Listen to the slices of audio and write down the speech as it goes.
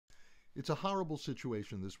It's a horrible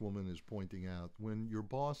situation this woman is pointing out. When your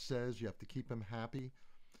boss says you have to keep him happy,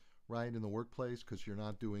 right, in the workplace because you're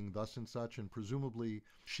not doing thus and such, and presumably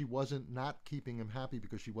she wasn't not keeping him happy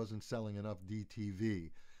because she wasn't selling enough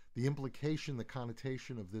DTV. The implication, the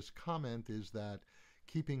connotation of this comment is that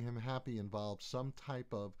keeping him happy involves some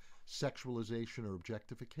type of sexualization or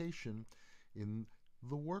objectification in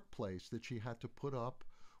the workplace, that she had to put up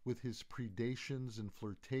with his predations and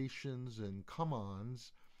flirtations and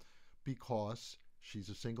come-ons because she's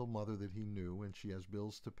a single mother that he knew and she has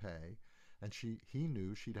bills to pay, and he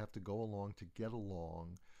knew she'd have to go along to get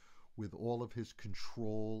along with all of his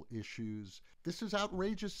control issues. This is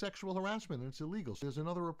outrageous sexual harassment and it's illegal. There's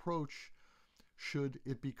another approach should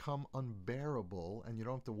it become unbearable, and you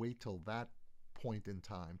don't have to wait till that point in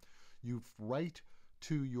time. You write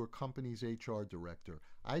to your company's HR director.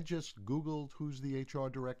 I just Googled who's the HR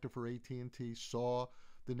director for AT&T, saw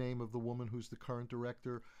the name of the woman who's the current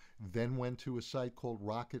director, then went to a site called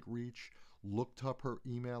Rocket Reach, looked up her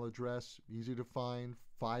email address, easy to find,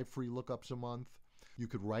 5 free lookups a month. You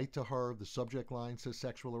could write to her. The subject line says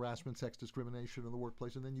sexual harassment, sex discrimination in the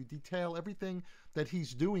workplace, and then you detail everything that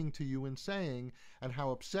he's doing to you and saying and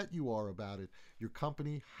how upset you are about it. Your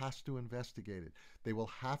company has to investigate it. They will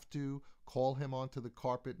have to call him onto the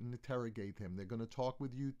carpet and interrogate him. They're going to talk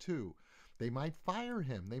with you too. They might fire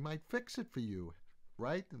him. They might fix it for you.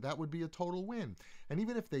 Right? That would be a total win. And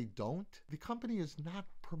even if they don't, the company is not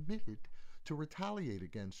permitted to retaliate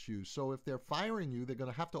against you. So if they're firing you, they're going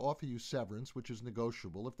to have to offer you severance, which is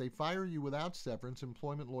negotiable. If they fire you without severance,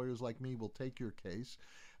 employment lawyers like me will take your case.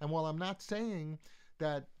 And while I'm not saying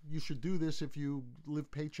that you should do this if you live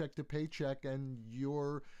paycheck to paycheck and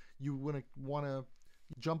you want to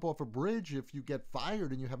jump off a bridge if you get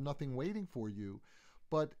fired and you have nothing waiting for you,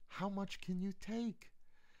 but how much can you take?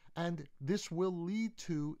 And this will lead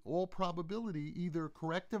to, all probability, either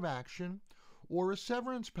corrective action or a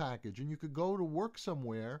severance package. And you could go to work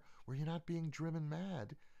somewhere where you're not being driven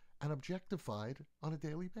mad and objectified on a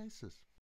daily basis.